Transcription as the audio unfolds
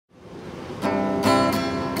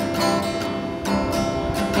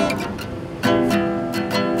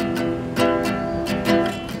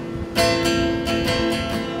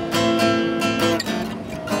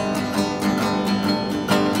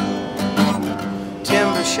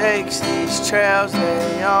shakes these trails,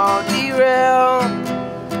 they all derail.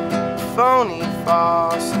 Phony,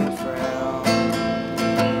 false, and frail.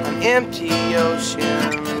 An empty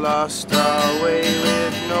ocean, lost our way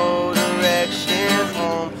with no direction.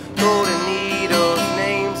 Home, golden needles,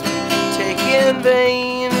 names we take in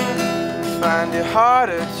vain. Find it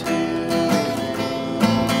harder to remain.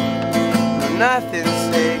 Nothing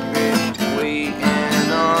sacred, waiting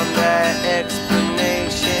on that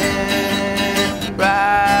explanation.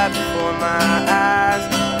 Right before my eyes,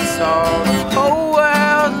 I saw the whole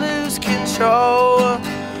world lose control.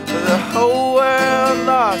 The whole world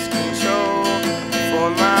lost control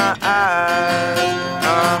before my eyes.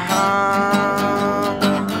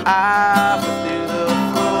 I fell through the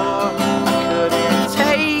floor. I couldn't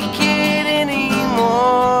take it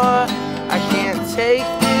anymore. I can't take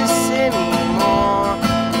this anymore.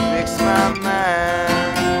 Fix my mind.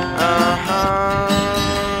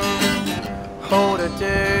 Hold her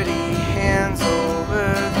dirty hands over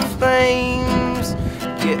the flames,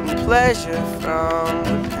 getting pleasure from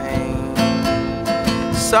the pain.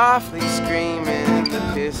 Softly screaming, the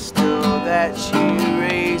pistol that you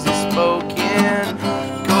raised is spoken.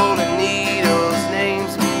 Golden needles,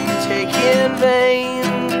 names we take in vain.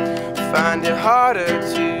 Find it harder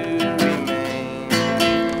to remain.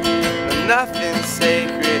 But nothing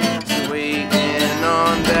sacred, just waiting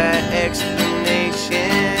on that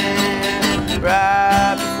explanation.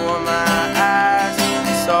 Right before my eyes,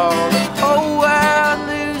 I saw the whole world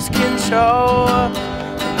lose control.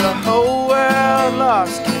 The whole world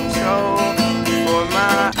lost control before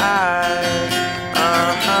my eyes.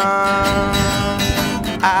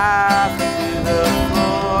 I fell through the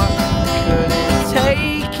floor. Couldn't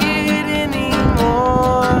take it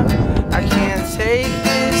anymore. I can't take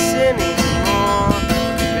this anymore.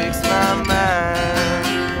 Fix my mind.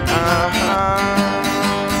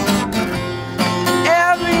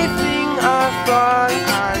 Everything I thought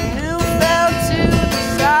I knew fell to the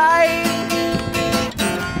side.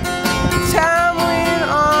 Time went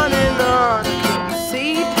on and on. I couldn't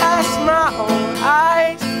see past my own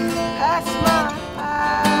eyes. Past my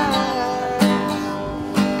eyes.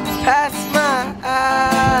 Past my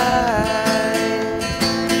eyes.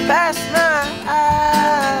 Past my eyes.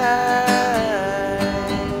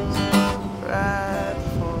 Right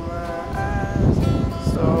before my eyes.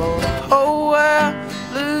 So the whole world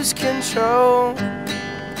lose control.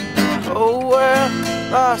 The whole world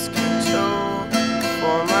lost control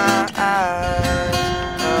before my eyes.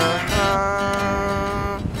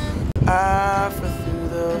 I fell through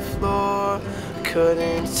the floor.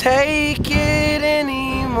 Couldn't take it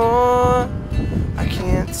anymore. I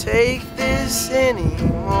can't take this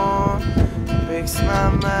anymore. Fix my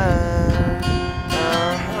mind.